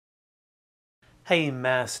Hey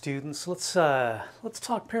math students, let's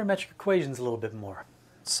talk parametric equations a little bit more.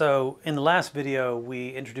 So in the last video we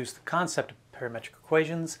introduced the concept of parametric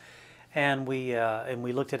equations, and we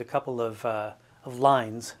looked at a couple of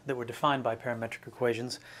lines that were defined by parametric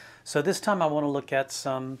equations. So this time I want to look at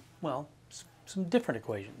some different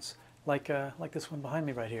equations, like this one behind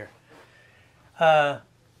me right here.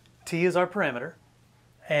 T is our parameter,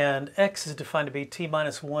 and x is defined to be t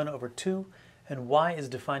minus 1 over 2, and y is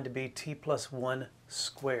defined to be t plus 1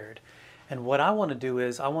 squared. And what I want to do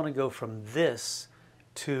is I want to go from this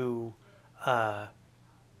to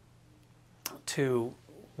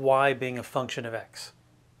y being a function of x,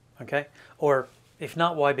 okay? Or if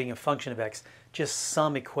not y being a function of x, just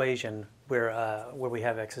some equation where we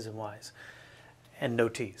have x's and y's and no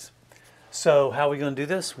t's. So how are we going to do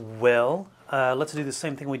this? Well, let's do the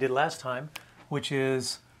same thing we did last time, which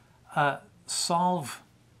is solve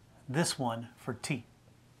this one for t.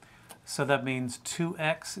 So that means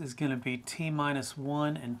 2x is going to be t minus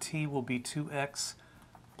 1 and t will be 2x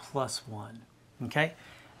plus 1. Okay?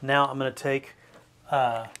 Now I'm going to take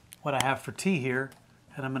what I have for t here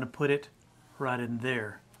and I'm going to put it right in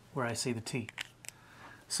there where I see the t.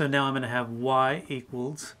 So now I'm going to have y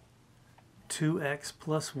equals 2x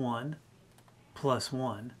plus 1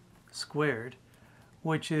 squared,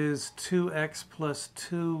 which is 2x plus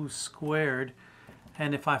 2 squared.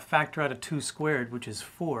 And if I factor out a 2 squared, which is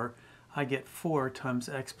 4, I get 4 times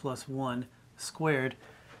x plus 1 squared.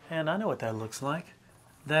 And I know what that looks like.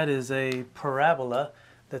 That is a parabola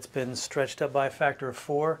that's been stretched up by a factor of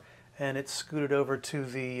 4, and it's scooted over to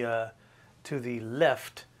the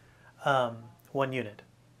left 1 unit.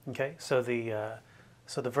 Okay, so the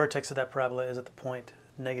vertex of that parabola is at the point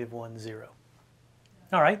 -1, 0.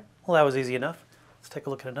 All right, well that was easy enough. Let's take a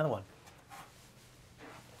look at another one.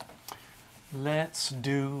 Let's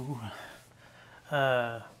do,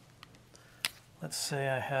 let's say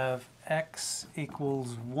I have x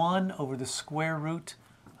equals 1 over the square root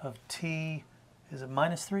of t, is it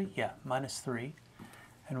minus 3? Yeah, minus 3.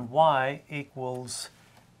 And y equals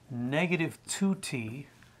negative 2t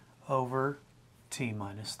over t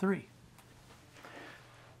minus 3.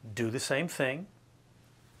 Do the same thing.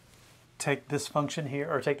 Take this function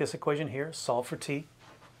here, or take this equation here, solve for t.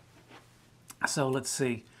 So let's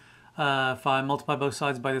see. If I multiply both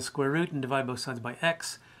sides by the square root and divide both sides by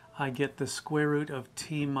x, I get the square root of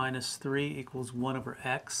t minus 3 equals 1 over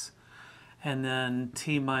x. And then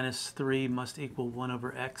t minus 3 must equal 1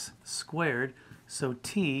 over x squared. So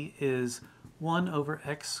t is 1 over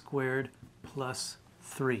x squared plus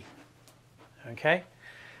 3. Okay?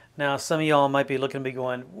 Now some of y'all might be looking at me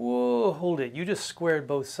going, whoa, hold it. You just squared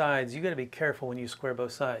both sides. You got to be careful when you square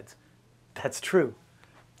both sides. That's true.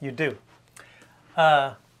 You do.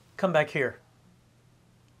 Come back here.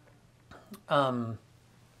 I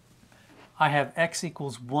have x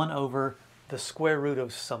equals 1 over the square root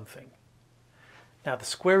of something. Now the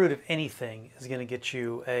square root of anything is going to get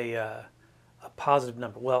you a positive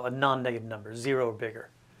number, well, a non-negative number, 0 or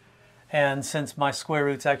bigger. And since my square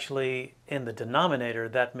root's actually in the denominator,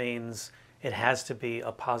 that means it has to be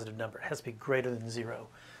a positive number. It has to be greater than 0.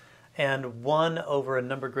 And 1 over a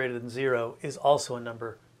number greater than 0 is also a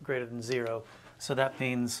number greater than 0. So that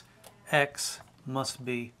means x must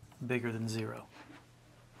be bigger than 0.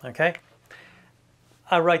 Okay?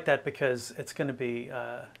 I write that because it's going to be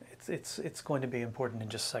it's going to be important in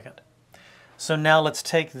just a second. So now let's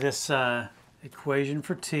take this equation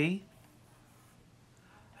for t,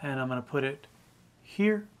 and I'm going to put it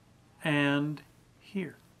here and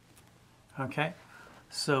here. Okay?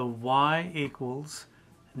 So y equals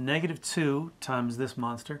negative 2 times this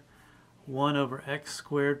monster, 1 over x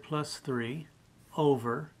squared plus 3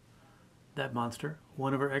 over that monster,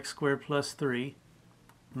 1 over x squared plus 3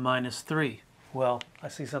 minus 3. Well, I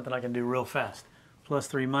see something I can do real fast. Plus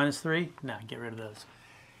 3 minus 3, now get rid of those.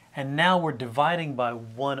 And now we're dividing by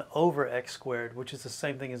 1 over x squared, which is the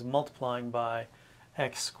same thing as multiplying by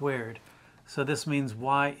x squared. So this means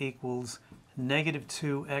y equals negative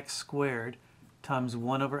 2x squared times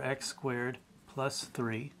 1 over x squared plus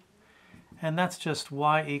 3. And that's just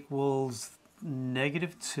y equals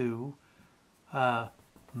negative 2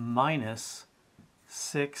 minus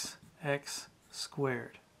 6x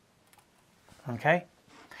squared. Okay?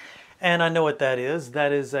 And I know what that is.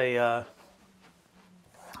 That is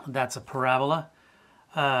that's a parabola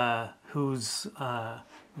whose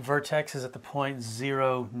vertex is at the point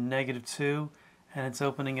 0, negative 2, and it's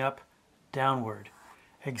opening up downward.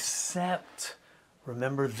 Except,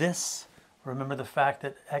 remember this? Remember the fact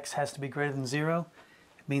that x has to be greater than 0?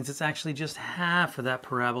 It means it's actually just half of that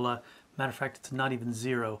parabola. Matter of fact, it's not even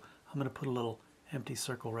 0. I'm going to put a little empty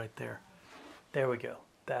circle right there. There we go.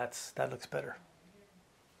 That looks better.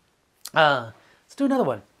 Let's do another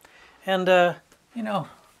one. And, you know,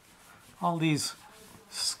 all these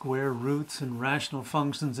square roots and rational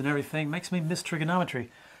functions and everything makes me miss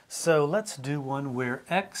trigonometry. So let's do one where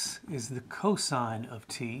x is the cosine of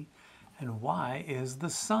t and y is the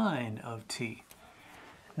sine of t.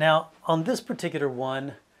 Now, on this particular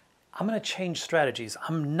one, I'm going to change strategies.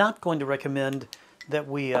 I'm not going to recommend that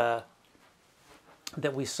we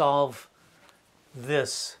solve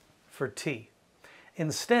this for t.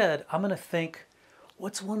 Instead, I'm going to think,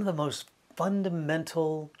 what's one of the most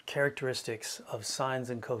fundamental characteristics of sines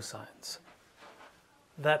and cosines?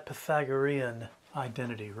 That Pythagorean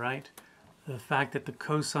identity, right? The fact that the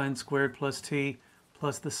cosine squared plus t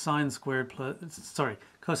plus the sine squared plus,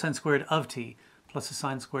 cosine squared of t plus the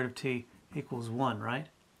sine squared of t equals 1, right?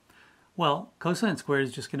 Well, cosine squared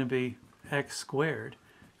is just going to be x squared,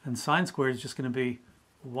 and sine squared is just going to be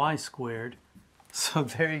y squared. So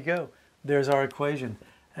there you go. There's our equation.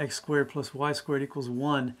 X squared plus y squared equals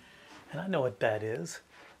 1. And I know what that is.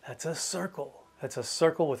 That's a circle. That's a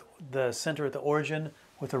circle with the center at the origin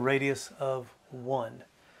with a radius of 1.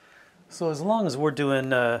 So as long as we're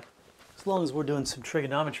doing some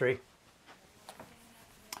trigonometry,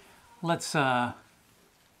 let's do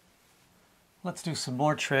some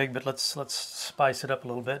more trig, but let's spice it up a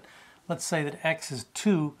little bit. Let's say that x is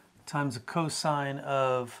 2 times the cosine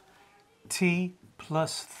of t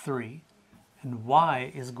plus 3, and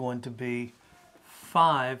y is going to be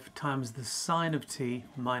 5 times the sine of t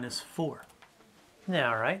minus 4. Yeah,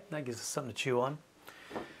 all right, that gives us something to chew on.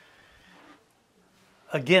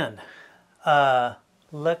 Again,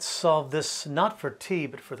 let's solve this not for t,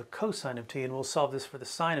 but for the cosine of t, and we'll solve this for the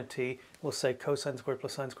sine of t. We'll say cosine squared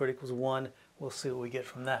plus sine squared equals 1. We'll see what we get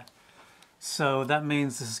from that. So that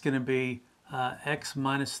means this is going to be x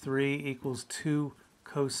minus 3 equals 2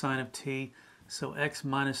 cosine of t. So x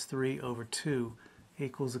minus 3 over 2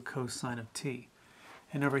 equals a cosine of t.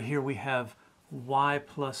 And over here we have y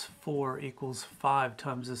plus 4 equals 5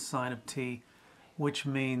 times the sine of t, which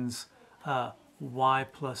means y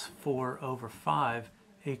plus 4 over 5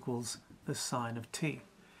 equals the sine of t.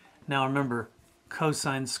 Now remember,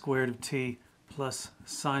 cosine squared of t plus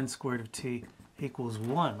sine squared of t equals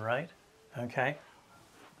 1, right? Okay.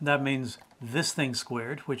 That means this thing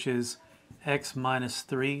squared, which is x minus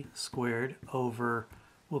 3 squared over,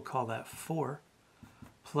 we'll call that 4,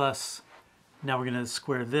 plus, now we're going to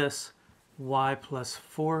square this, y plus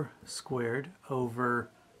 4 squared over,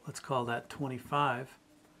 let's call that 25,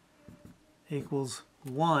 equals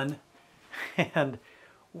 1. And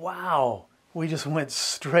wow, we just went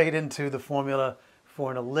straight into the formula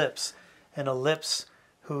for an ellipse. An ellipse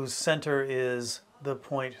whose center is the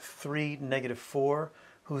point 3, negative 4,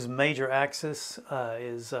 whose major axis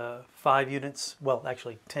is 5 units, well,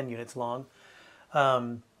 actually 10 units long.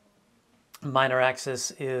 Minor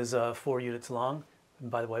axis is 4 units long. And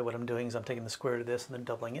by the way, what I'm doing is I'm taking the square root of this and then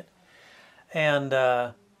doubling it. And,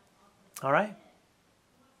 all right.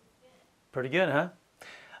 Pretty good,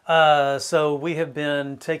 huh? So we have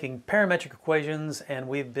been taking parametric equations and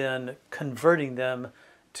we've been converting them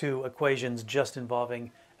to equations just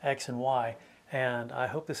involving x and y. And I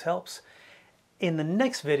hope this helps. In the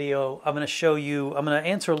next video, I'm going to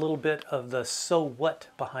answer a little bit of the so what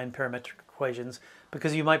behind parametric equations,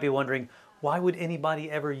 because you might be wondering, why would anybody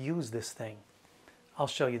ever use this thing? I'll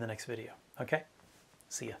show you in the next video. Okay?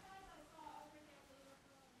 See ya.